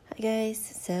Hey guys,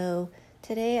 so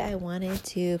today I wanted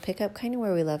to pick up kind of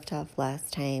where we left off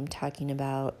last time, talking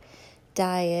about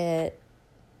diet,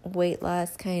 weight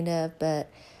loss kind of,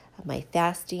 but my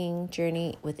fasting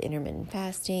journey with intermittent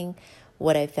fasting,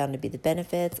 what I found to be the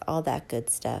benefits, all that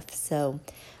good stuff. So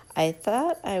I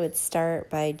thought I would start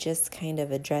by just kind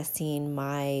of addressing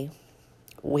my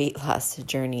weight loss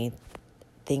journey,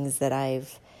 things that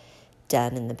I've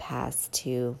done in the past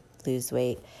to lose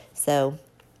weight. So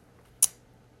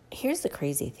here's the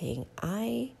crazy thing.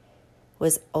 I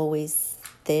was always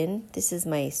thin. This is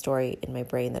my story in my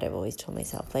brain that I've always told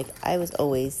myself. Like, I was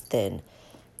always thin.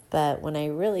 But when I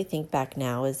really think back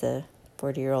now as a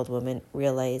 40-year-old woman,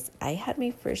 realize I had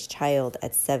my first child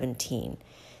at 17.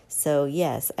 So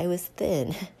yes, I was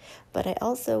thin, but I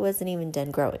also wasn't even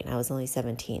done growing. I was only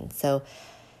 17. So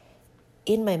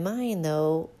in my mind,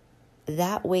 though,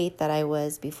 that weight that I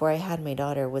was before I had my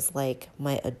daughter was like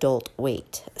my adult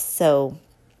weight. So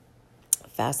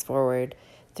fast forward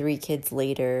 3 kids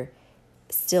later,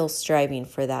 still striving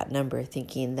for that number,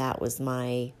 thinking that was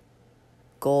my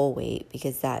goal weight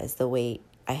because that is the weight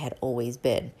I had always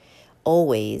been.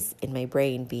 Always in my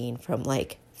brain being from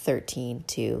like 13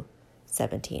 to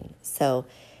 17. So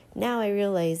now I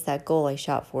realize that goal I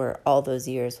shot for all those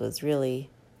years was really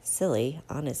silly,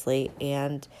 honestly,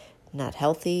 and not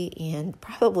healthy and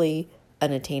probably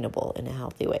unattainable in a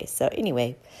healthy way. So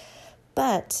anyway,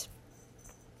 but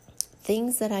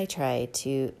things that I tried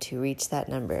to reach that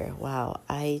number. Wow,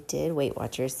 I did Weight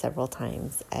Watchers several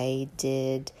times. I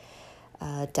did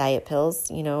diet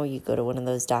pills. You know, you go to one of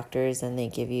those doctors and they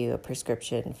give you a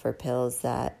prescription for pills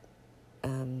that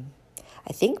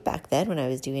I think back then when I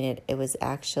was doing it, it was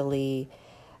actually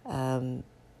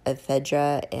ephedra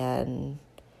and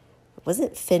it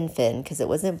wasn't Fin because it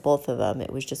wasn't both of them.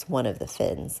 It was just one of the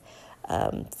fins.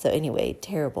 So anyway,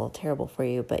 terrible for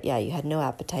you. But yeah, you had no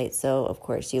appetite. So of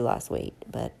course you lost weight,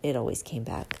 but it always came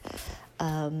back.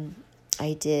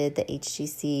 I did the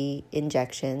HTC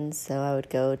injections. So I would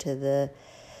go to the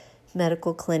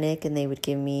medical clinic and they would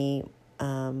give me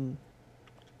the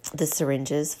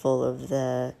syringes full of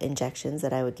the injections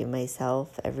that I would give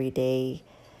myself every day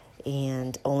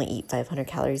and only eat 500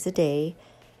 calories a day.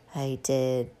 I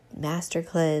did Master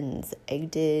Cleanse. I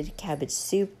did cabbage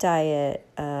soup diet.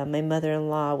 My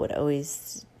mother-in-law would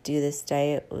always do this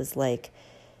diet. It was like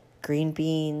green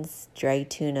beans, dry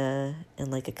tuna,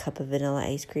 and like a cup of vanilla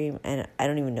ice cream. And I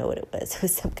don't even know what it was. It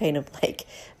was some kind of like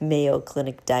Mayo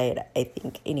Clinic diet, I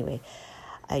think. Anyway,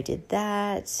 I did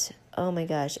that. Oh my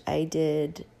gosh, I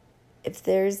did. If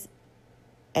there's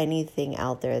anything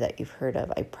out there that you've heard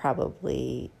of, I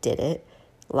probably did it.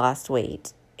 Lost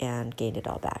weight and gained it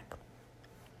all back.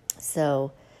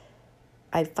 So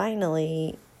I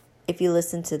finally, if you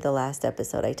listen to the last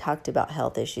episode, I talked about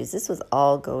health issues. This was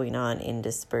all going on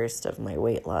interspersed of my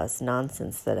weight loss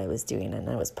nonsense that I was doing. And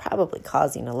I was probably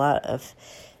causing a lot of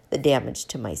the damage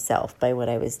to myself by what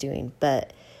I was doing.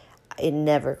 But it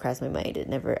never crossed my mind.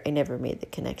 I never made the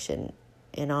connection.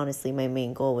 And honestly, my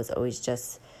main goal was always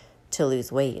just to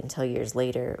lose weight until years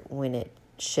later when it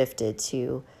shifted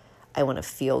to I want to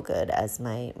feel good as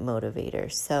my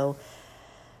motivator. So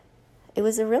it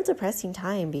was a real depressing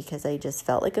time because I just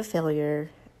felt like a failure.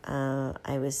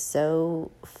 I was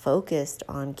so focused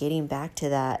on getting back to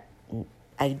that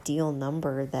ideal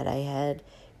number that I had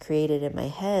created in my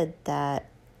head that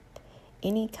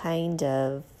any kind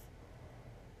of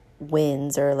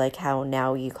wins, or like how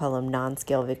now you call them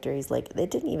non-scale victories, like it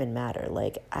didn't even matter.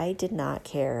 Like I did not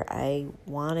care. I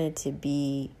wanted to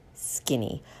be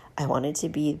skinny. I wanted to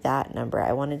be that number.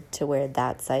 I wanted to wear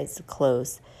that size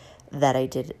clothes that I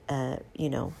did,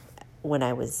 when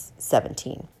I was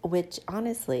 17. Which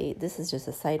honestly, this is just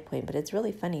a side point, but it's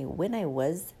really funny. When I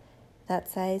was that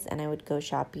size and I would go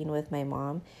shopping with my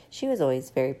mom, she was always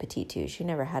very petite too. She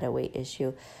never had a weight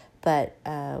issue, but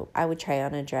I would try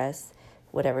on a dress,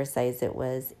 whatever size it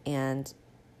was, and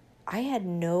I had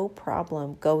no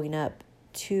problem going up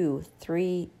 2,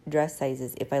 3 dress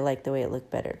sizes if I liked the way it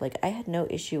looked better. Like I had no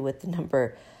issue with the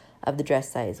number of the dress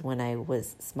size when I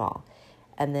was small.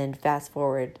 And then fast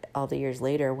forward all the years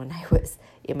later when I was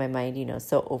in my mind,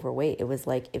 so overweight, it was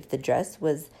like if the dress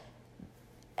was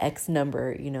X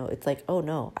number, it's like, oh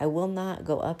no, I will not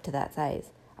go up to that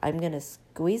size. I'm going to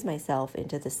squeeze myself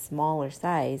into the smaller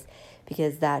size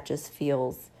because that just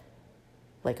feels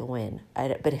like a win.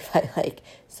 But if I like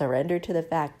surrender to the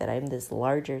fact that I'm this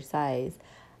larger size,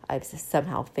 I've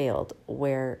somehow failed,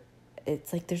 where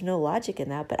it's like there's no logic in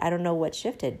that, but I don't know what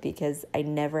shifted because I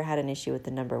never had an issue with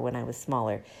the number when I was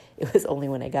smaller. It was only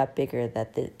when I got bigger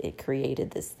that it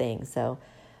created this thing. So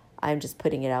I'm just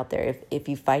putting it out there. If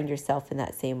you find yourself in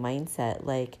that same mindset,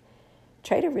 like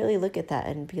try to really look at that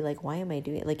and be like, why am I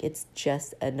doing it? Like, it's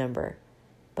just a number.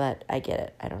 But I get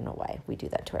it. I don't know why we do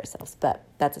that to ourselves. But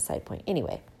that's a side point.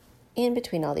 Anyway, in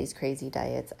between all these crazy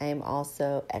diets, I am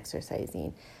also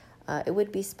exercising. It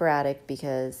would be sporadic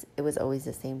because it was always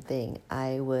the same thing.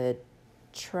 I would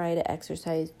try to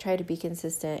exercise, try to be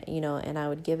consistent, and I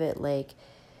would give it like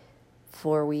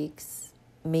 4 weeks,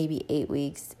 maybe 8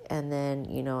 weeks. And then,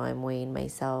 I'm weighing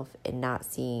myself and not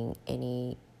seeing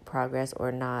any progress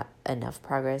or not enough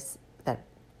progress that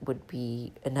would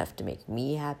be enough to make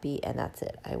me happy. And that's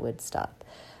it. I would stop.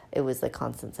 It was a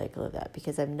constant cycle of that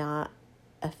because I'm not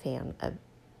a fan of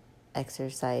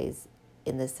exercise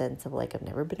in the sense of like, I've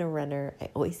never been a runner. I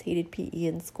always hated PE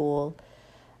in school.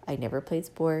 I never played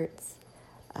sports.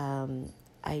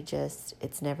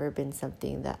 It's never been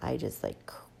something that I just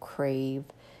like crave.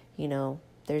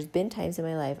 There's been times in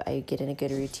my life I get in a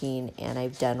good routine and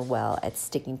I've done well at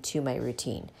sticking to my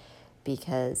routine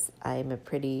because I'm a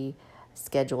pretty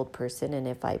scheduled person, and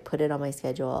if I put it on my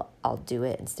schedule, I'll do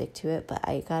it and stick to it. But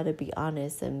I gotta be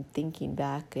honest, I'm thinking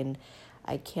back, and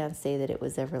I can't say that it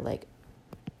was ever like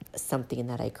something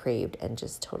that I craved and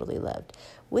just totally loved,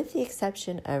 with the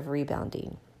exception of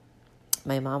rebounding.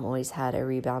 My mom always had a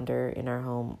rebounder in our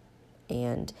home,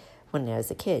 and when I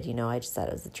was a kid, I just thought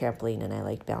it was a trampoline and I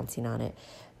liked bouncing on it.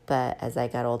 But as I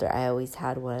got older, I always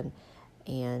had one,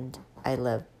 and I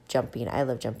love jumping. I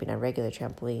love jumping on regular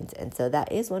trampolines. And so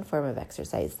that is one form of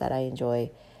exercise that I enjoy,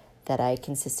 that I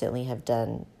consistently have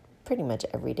done pretty much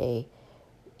every day,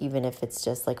 even if it's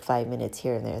just like 5 minutes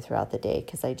here and there throughout the day,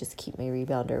 because I just keep my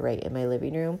rebounder right in my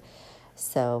living room.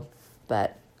 So,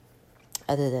 but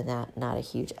other than that, not a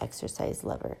huge exercise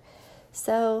lover.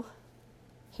 So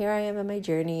here I am on my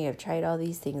journey. I've tried all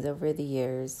these things over the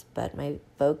years, but my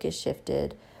focus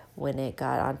shifted when it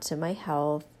got onto my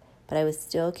health. But I was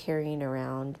still carrying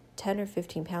around 10 or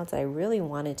 15 pounds I really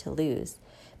wanted to lose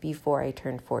before I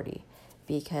turned 40,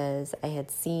 because I had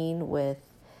seen with,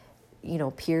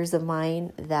 peers of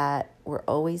mine that were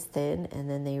always thin, and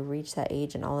then they reach that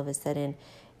age and all of a sudden,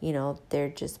 they're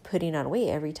just putting on weight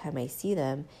every time I see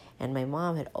them. And my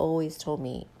mom had always told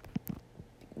me,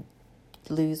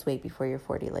 lose weight before you're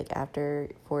 40. Like after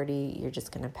 40, you're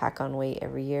just going to pack on weight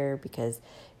every year because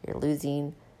you're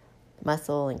losing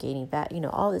muscle and gaining fat.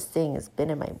 All this thing has been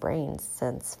in my brain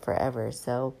since forever.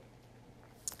 So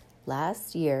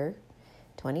last year,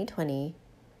 2020,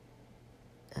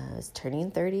 I was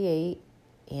turning 38,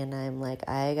 and I'm like,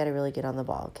 I got to really get on the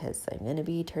ball because I'm going to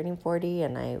be turning 40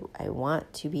 and I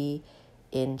want to be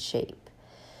in shape.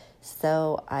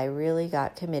 So I really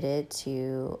got committed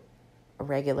to a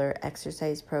regular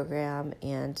exercise program,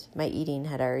 and my eating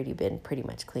had already been pretty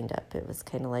much cleaned up. It was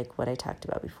kind of like what I talked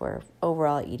about before.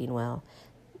 Overall, eating well,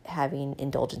 having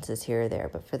indulgences here or there,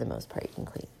 but for the most part, eating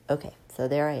clean. Okay, so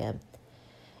there I am.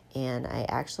 And I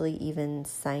actually even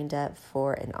signed up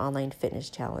for an online fitness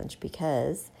challenge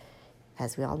because,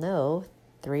 as we all know,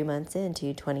 3 months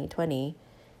into 2020,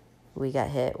 we got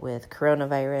hit with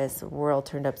coronavirus, world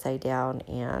turned upside down,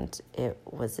 and it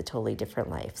was a totally different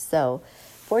life. So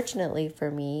fortunately for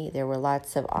me, there were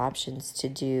lots of options to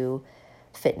do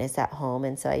fitness at home,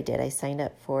 and so I did. I signed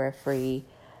up for a free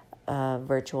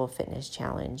virtual fitness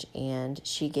challenge, and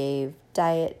she gave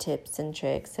diet tips and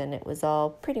tricks, and it was all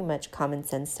pretty much common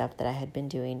sense stuff that I had been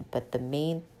doing. But the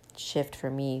main shift for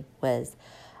me was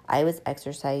I was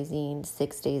exercising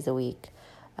 6 days a week.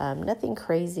 Nothing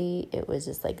crazy. It was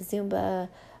just like Zumba,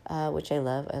 which I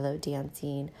love. I love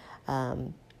dancing. I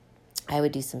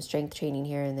would do some strength training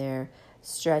here and there,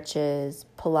 stretches,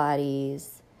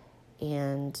 Pilates,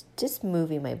 and just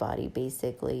moving my body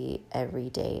basically every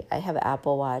day. I have an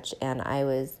Apple Watch, and I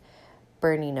was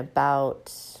burning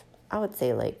about, I would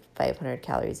say like 500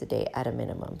 calories a day at a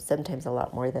minimum, sometimes a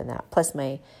lot more than that, plus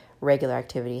my regular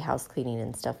activity, house cleaning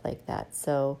and stuff like that.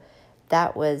 So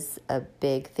that was a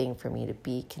big thing for me, to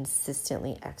be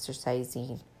consistently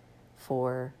exercising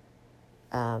for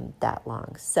that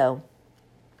long. So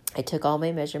I took all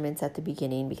my measurements at the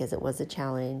beginning because it was a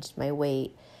challenge, my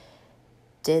weight,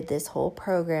 did this whole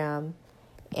program,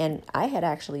 and I had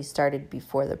actually started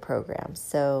before the program.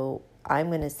 So I'm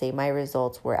going to say my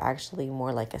results were actually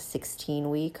more like a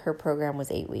 16-week. Her program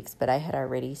was 8 weeks, but I had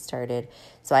already started.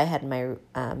 So I had my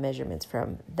measurements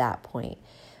from that point.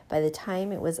 By the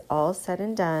time it was all said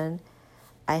and done,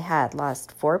 I had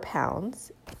lost 4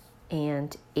 pounds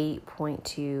and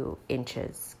 8.2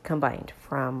 inches combined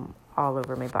from all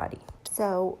over my body.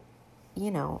 So,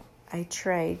 I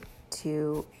tried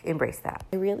to embrace that.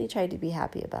 I really tried to be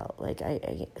happy about,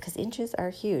 because inches are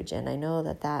huge, and I know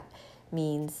that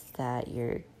means that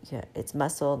it's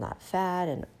muscle, not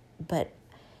fat, but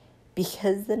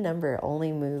because the number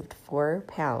only moved 4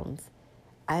 pounds,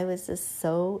 I was just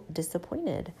so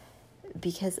disappointed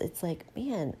because it's like,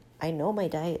 man, I know my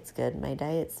diet's good. My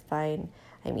diet's fine.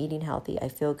 I'm eating healthy. I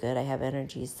feel good. I have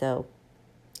energy. So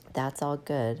that's all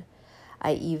good.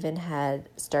 I even had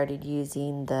started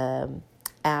using the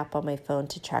app on my phone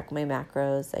to track my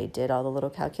macros. I did all the little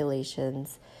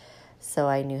calculations. So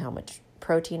I knew how much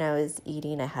protein I was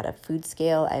eating. I had a food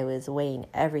scale. I was weighing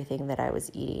everything that I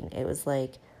was eating. It was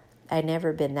like I'd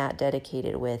never been that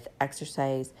dedicated with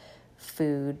exercise,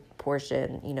 food,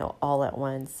 portion, all at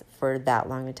once for that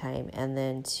long a time. And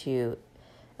then to,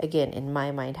 again, in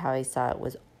my mind, how I saw it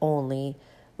was only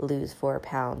lose 4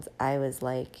 pounds. I was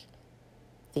like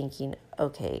thinking,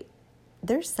 okay,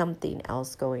 there's something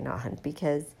else going on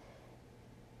because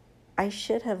I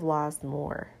should have lost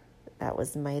more. That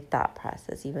was my thought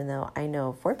process, even though I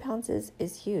know 4 pounds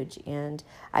is huge, and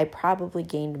I probably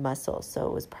gained muscle. So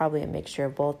it was probably a mixture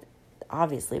of both.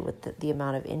 Obviously, with the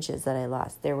amount of inches that I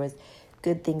lost, there was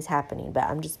good things happening, but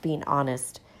I'm just being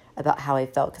honest about how I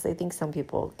felt because I think some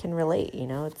people can relate,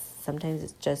 sometimes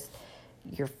it's just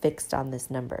you're fixed on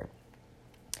this number.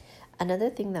 Another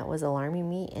thing that was alarming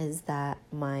me is that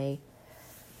my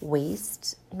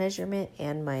waist measurement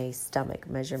and my stomach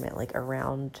measurement, like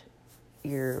around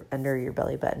under your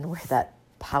belly button where that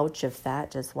pouch of fat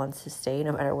just wants to stay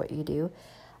no matter what you do,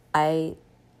 I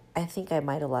think I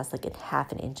might have lost like a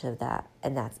half an inch of that,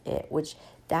 and that's it, which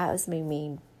that was my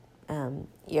main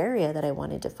area that I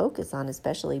wanted to focus on,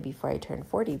 especially before I turned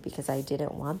 40, because I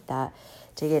didn't want that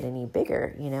to get any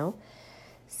bigger,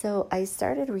 So I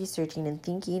started researching and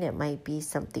thinking it might be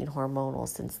something hormonal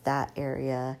since that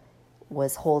area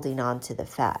was holding on to the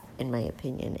fat, in my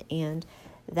opinion. And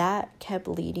that kept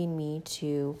leading me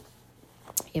to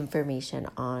information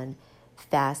on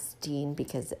fasting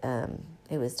because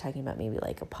it was talking about maybe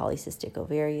like a polycystic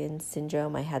ovarian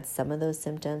syndrome. I had some of those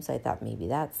symptoms, so I thought maybe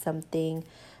that's something.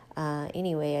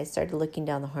 Anyway, I started looking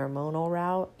down the hormonal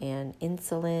route and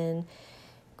insulin,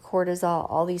 cortisol,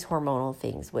 all these hormonal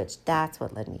things, which that's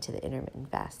what led me to the intermittent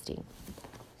fasting.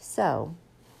 So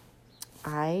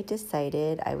I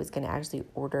decided I was going to actually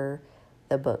order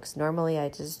the books. Normally I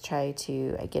just I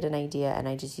get an idea and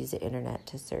I just use the internet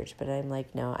to search, but I'm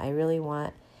like, no, I really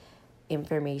want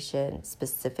information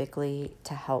specifically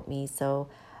to help me. So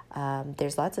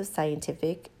there's lots of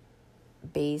scientific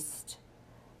based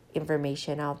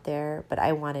information out there, but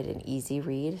I wanted an easy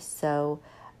read. So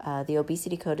the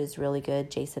Obesity Code is really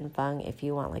good. Jason Fung, if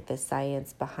you want like the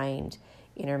science behind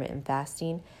intermittent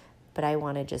fasting, but I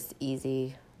wanted just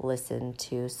easy listen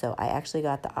to. So I actually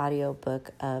got the audio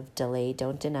book of Delay,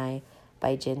 Don't Deny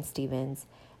by Jen Stevens,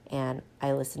 and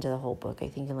I listened to the whole book, I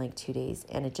think in like 2 days,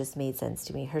 and it just made sense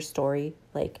to me. Her story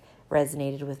like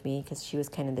resonated with me because she was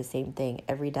kind of the same thing.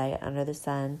 Every diet under the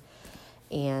sun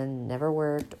and never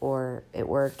worked, or it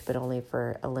worked, but only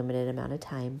for a limited amount of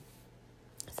time.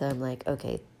 So I'm like,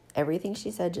 okay, everything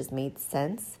she said just made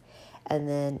sense. And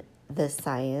then the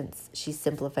science, she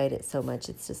simplified it so much.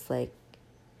 It's just like,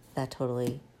 that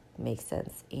totally makes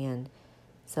sense. And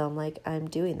so I'm like, I'm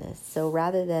doing this. So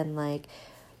rather than like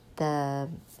the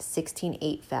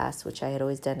 16-8 fast, which I had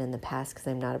always done in the past because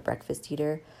I'm not a breakfast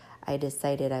eater, I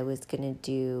decided I was going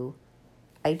to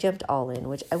I jumped all in,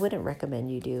 which I wouldn't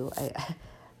recommend you do.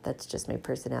 That's just my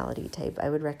personality type. I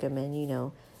would recommend, you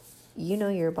know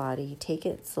your body, take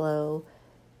it slow,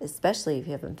 especially if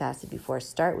you haven't fasted before.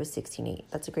 Start with 16-8.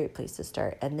 That's a great place to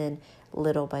start. And then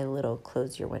little by little,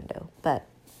 close your window. But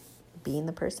being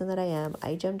the person that I am,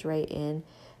 I jumped right in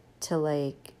to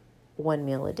like 1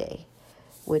 meal a day,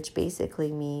 which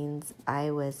basically means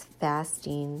I was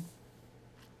fasting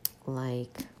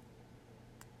like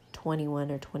 21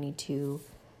 or 22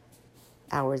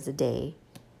 hours a day.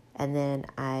 And then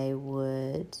I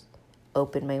would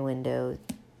open my window,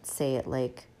 say at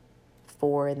like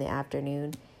 4 in the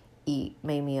afternoon, eat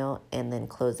my meal, and then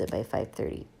close it by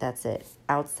 5:30. That's it.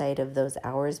 Outside of those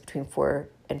hours between 4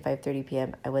 and 5:30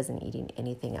 p.m., I wasn't eating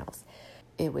anything else.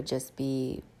 It would just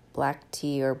be black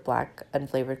tea or black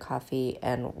unflavored coffee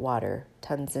and water,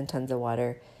 tons and tons of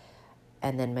water,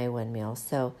 and then my 1 meal.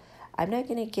 So I'm not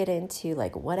going to get into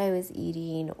like what I was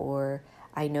eating, or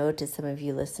I know to some of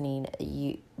you listening,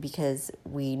 because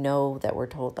we know that we're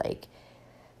told like,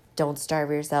 don't starve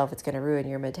yourself, it's going to ruin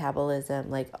your metabolism,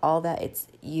 like all that.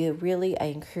 I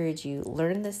encourage you,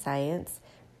 learn the science,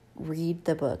 read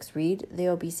the books, read the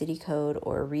Obesity Code,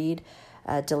 or read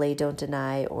Delay, Don't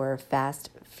Deny, or Fast,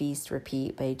 Feast,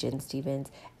 Repeat by Jen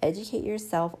Stevens. Educate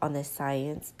yourself on the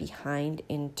science behind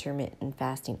intermittent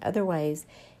fasting. Otherwise,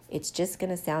 it's just going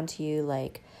to sound to you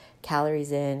like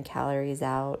calories in, calories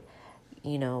out,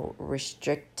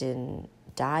 restrict and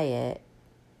diet,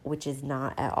 which is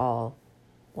not at all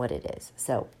what it is.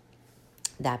 So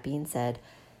That being said,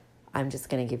 I'm just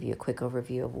going to give you a quick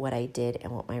overview of what I did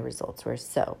and what my results were.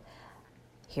 So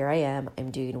here I am.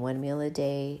 I'm doing 1 meal a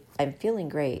day. I'm feeling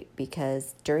great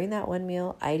because during that 1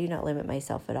 meal, I do not limit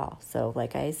myself at all. So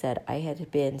like I said, I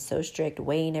had been so strict,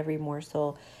 weighing every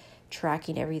morsel,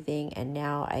 tracking everything. And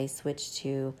now I switched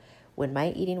to when my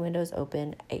eating window is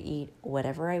open, I eat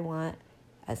whatever I want,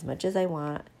 as much as I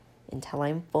want, until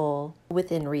I'm full,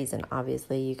 within reason.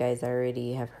 Obviously, you guys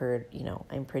already have heard,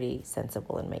 I'm pretty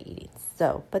sensible in my eating.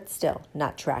 So, but still,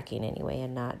 not tracking anyway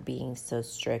and not being so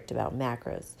strict about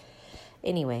macros.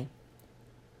 Anyway,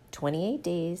 28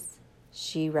 days,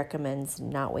 she recommends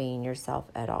not weighing yourself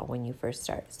at all when you first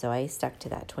start. So I stuck to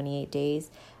that 28 days.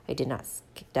 I did not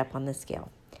step on the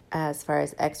scale. As far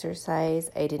as exercise,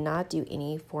 I did not do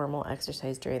any formal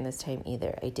exercise during this time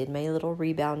either. I did my little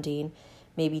rebounding,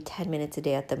 maybe 10 minutes a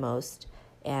day at the most,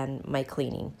 and my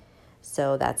cleaning.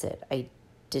 So that's it. I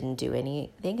didn't do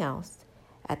anything else.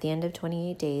 At the end of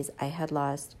 28 days, I had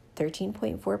lost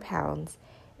 13.4 pounds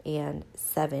and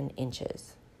 7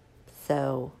 inches.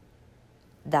 So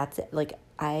that's it. Like,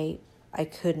 I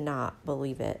could not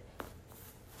believe it.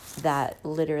 That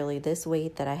literally this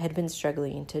weight that I had been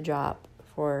struggling to drop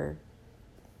for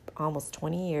almost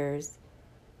 20 years,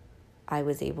 I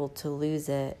was able to lose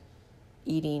it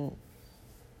eating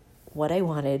what I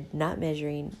wanted, not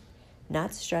measuring,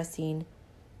 not stressing,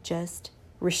 just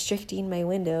restricting my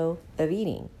window of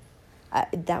eating.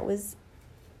 That was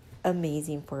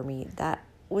amazing for me. That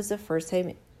was the first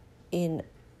time in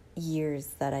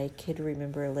years that I could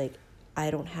remember, like,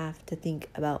 I don't have to think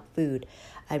about food.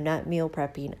 I'm not meal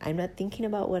prepping. I'm not thinking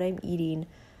about what I'm eating.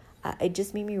 It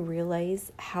just made me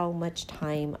realize how much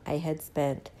time I had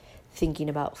spent thinking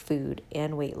about food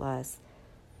and weight loss.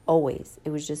 Always.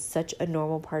 It was just such a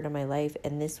normal part of my life.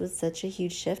 And this was such a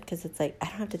huge shift because it's like, I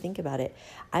don't have to think about it.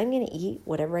 I'm going to eat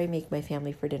whatever I make my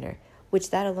family for dinner,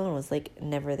 which that alone was like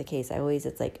never the case.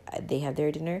 It's like they have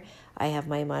their dinner. I have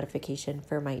my modification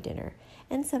for my dinner.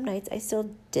 And some nights I still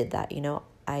did that,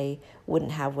 I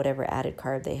wouldn't have whatever added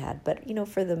carb they had. But,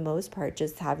 for the most part,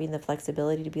 just having the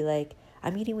flexibility to be like,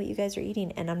 I'm eating what you guys are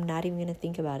eating and I'm not even going to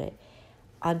think about it.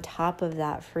 On top of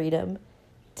that freedom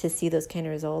to see those kind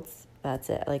of results, that's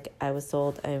it. Like, I was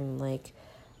sold.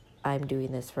 I'm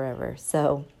doing this forever.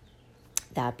 So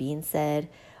that being said,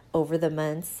 over the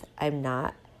months, I'm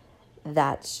not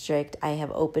that strict. I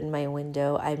have opened my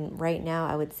window. Right now,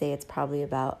 I would say it's probably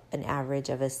about an average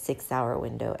of a 6-hour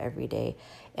window every day.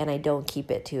 And I don't keep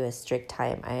it to a strict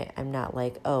time. I'm not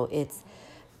like, oh, it's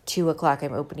 2:00,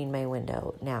 I'm opening my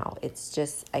window now. It's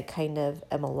just, I kind of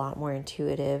am a lot more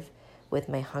intuitive with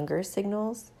my hunger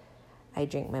signals. I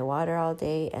drink my water all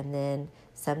day, and then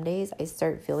some days I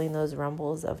start feeling those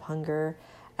rumbles of hunger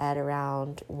at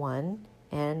around 1,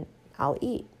 and I'll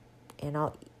eat. And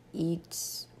I'll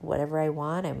eat whatever I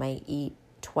want. I might eat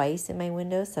twice in my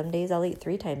window. Some days I'll eat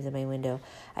 3 times in my window.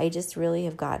 I just really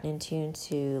have gotten in tune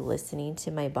to listening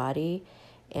to my body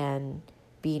and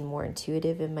being more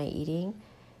intuitive in my eating.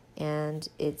 And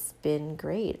it's been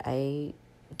great. I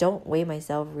don't weigh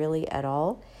myself really at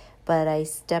all. But I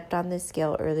stepped on this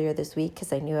scale earlier this week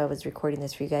because I knew I was recording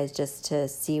this for you guys just to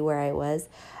see where I was.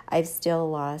 I've still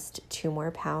lost 2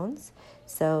 more pounds.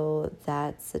 So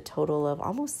that's a total of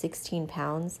almost 16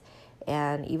 pounds.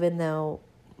 And even though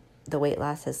the weight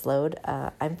loss has slowed,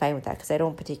 I'm fine with that because I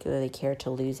don't particularly care to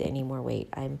lose any more weight.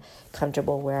 I'm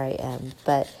comfortable where I am.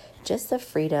 But just the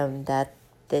freedom that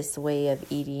this way of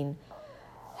eating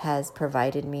has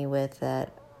provided me with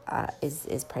that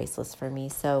is priceless for me.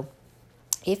 So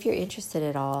if you're interested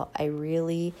at all, I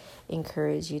really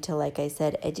encourage you to, like I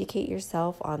said, educate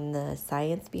yourself on the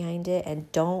science behind it,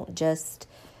 and don't just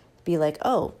be like,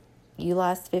 oh, you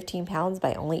lost 15 pounds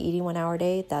by only eating 1 hour a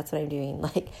day. That's what I'm doing.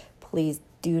 Like, please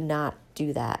do not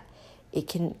do that. It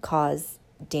can cause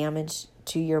damage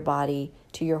to your body,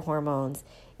 to your hormones.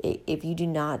 If you do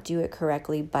not do it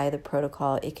correctly by the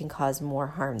protocol, it can cause more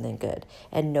harm than good,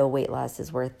 and no weight loss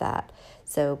is worth that.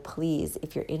 So please,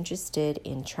 if you're interested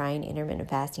in trying intermittent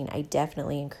fasting, I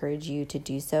definitely encourage you to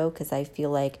do so, because I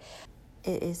feel like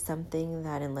it is something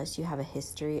that, unless you have a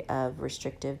history of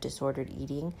restrictive disordered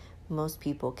eating, most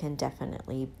people can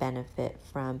definitely benefit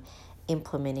from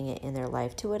implementing it in their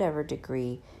life to whatever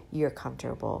degree you're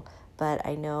comfortable. But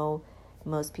I know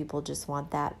most people just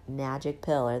want that magic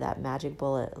pill or that magic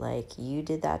bullet. Like, you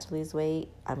did that to lose weight,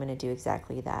 I'm going to do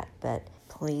exactly that. But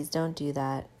please don't do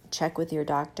that. Check with your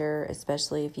doctor,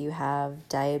 especially if you have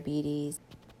diabetes,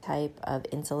 type of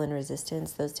insulin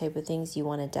resistance, those type of things. You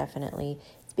want to definitely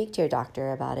speak to your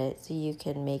doctor about it so you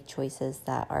can make choices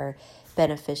that are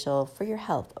beneficial for your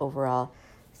health overall.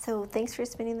 So thanks for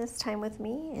spending this time with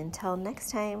me. Until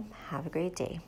next time, have a great day.